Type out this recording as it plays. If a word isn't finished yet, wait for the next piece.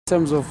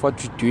terms of what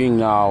we're doing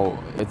now,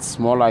 it's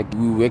more like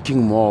we're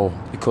working more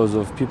because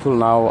of people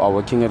now are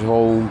working at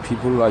home.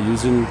 People are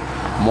using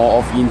more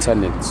of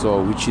internet,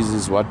 so which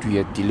is what we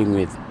are dealing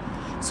with.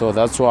 So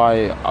that's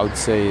why I would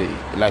say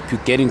like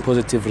we're getting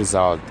positive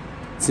result,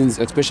 since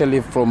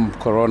especially from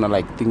Corona,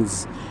 like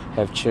things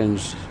have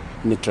changed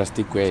in a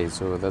drastic way.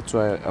 So that's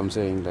why I'm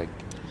saying like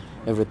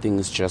everything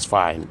is just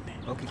fine.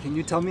 Okay, can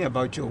you tell me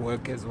about your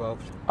work as well?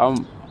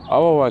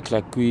 Our work,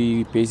 like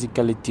we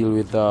basically deal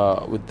with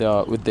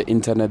the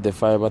internet, the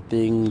fiber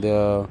thing,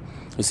 you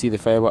see the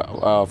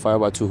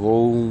fiber to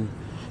home.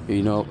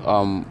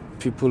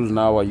 People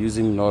now are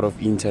using a lot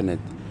of internet,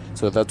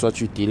 so that's what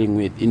we're dealing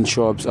with in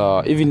shops,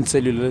 even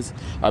cellulars.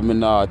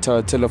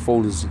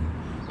 Telephones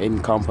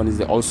in companies,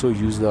 they also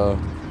use the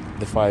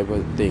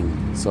fiber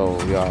thing. So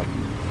yeah,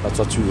 that's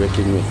what we're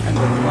working with. And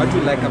what do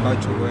you like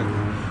about your work?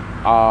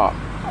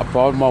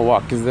 About my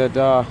work is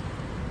that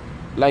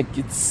like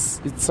it's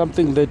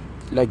something that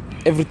like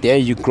every day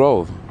you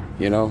grow,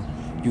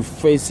 you're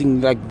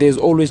facing, like there's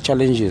always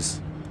challenges,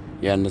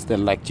 you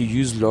understand, like you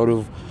use a lot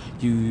of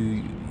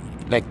you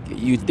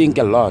think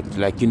a lot,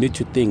 like you need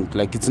to think,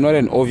 like it's not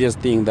an obvious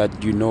thing that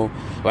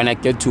when I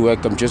get to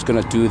work I'm just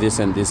gonna do this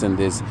and this and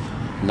this.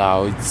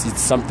 Now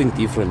it's something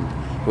different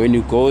when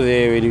you go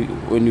there,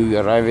 when you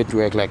arrive at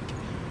work, like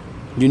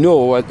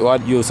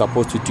what you're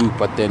supposed to do,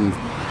 but then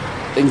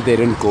things they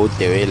don't go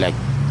the way like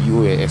you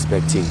were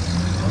expecting.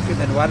 Okay,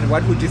 then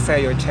what would you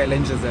say your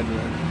challenges at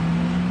work?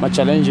 My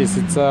challenges,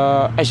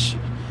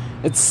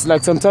 it's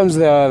like sometimes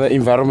the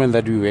environment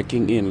that we're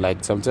working in,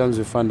 like sometimes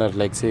we find out,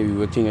 like say we're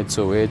working at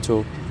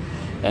Soweto,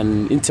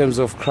 and in terms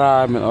of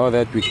crime and all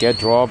that, we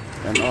get robbed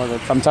and all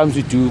that. Sometimes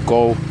we do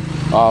go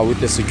with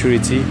the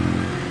security,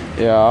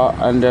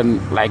 and then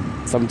like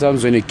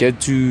sometimes when you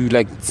get to,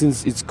 like,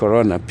 since it's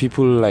Corona,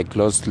 people like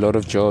lost a lot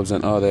of jobs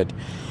and all that.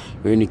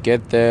 When you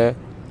get there,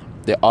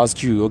 they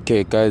ask you,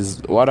 okay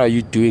guys, what are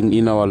you doing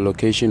in our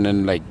location?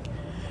 And like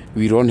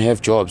we don't have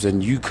jobs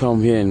and you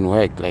come here and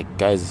work. Like,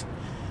 guys,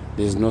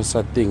 there's no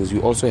such things.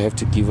 You also have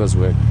to give us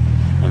work.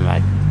 And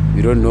like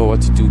we don't know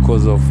what to do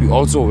because of we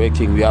also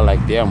working. We are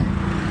like them,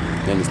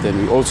 you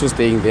understand? We're also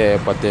staying there,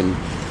 but then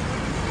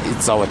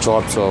it's our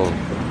job, so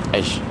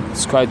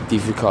it's quite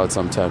difficult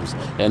sometimes,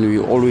 and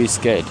we're always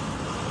scared.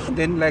 And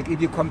then like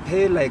if you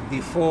compare like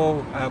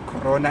before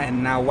Corona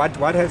and now,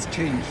 what has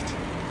changed?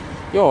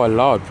 A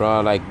lot, bro.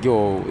 Like,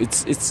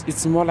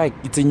 it's more like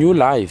it's a new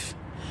life.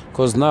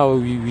 Because now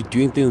we're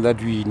doing things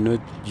that we're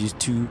not used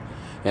to. You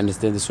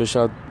understand? The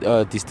social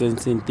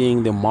distancing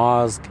thing, the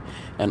mask,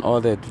 and all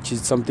that, which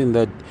is something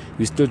that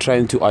we're still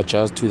trying to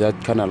adjust to,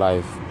 that kind of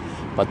life.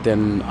 But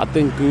then I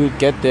think we'll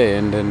get there,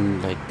 and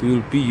then like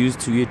we'll be used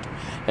to it.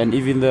 And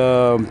even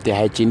the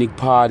hygienic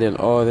part and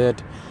all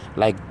that,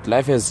 like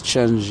life has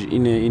changed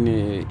in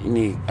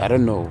a I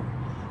don't know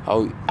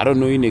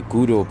in a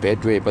good or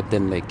bad way. But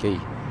then like, hey,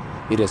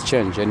 it has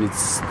changed, and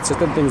it's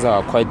certain things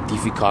are quite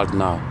difficult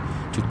now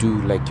to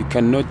do. Like you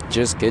cannot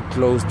just get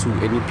close to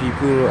any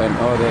people and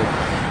all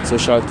that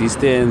social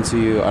distance,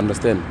 you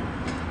understand.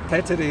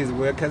 Saturday is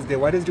Workers' Day.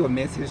 What is your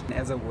message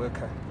as a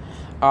worker?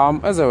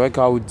 As a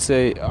worker, I would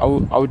say I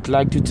would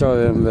like to tell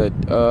them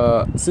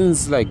that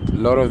since like a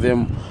lot of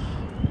them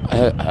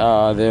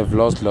they've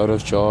lost a lot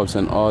of jobs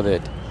and all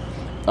that.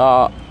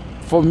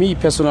 For me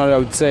personally, I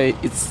would say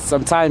it's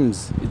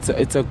sometimes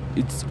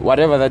it's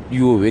whatever that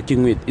you're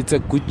working with. It's a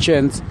good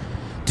chance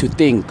to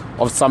think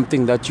of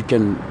something that you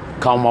can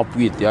come up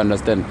with. You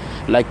understand?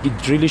 Like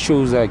it really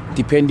shows, like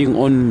depending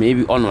on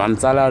maybe on one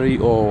salary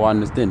or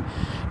understand.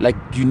 Like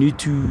you need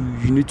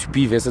to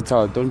be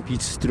versatile. Don't be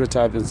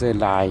stereotyped and say,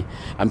 "Lie,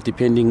 I'm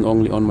depending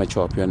only on my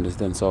job." You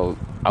understand? So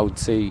I would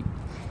say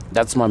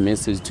that's my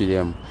message to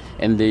them,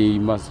 and they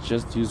must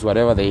just use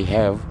whatever they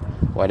have,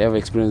 whatever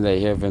experience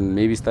they have, and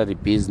maybe start a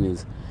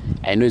business.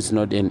 I know it's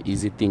not an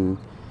easy thing.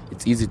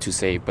 It's easy to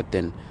say, but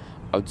then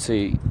I would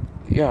say,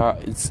 yeah,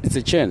 it's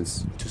a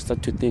chance to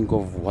start to think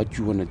of what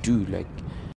you want to do. Like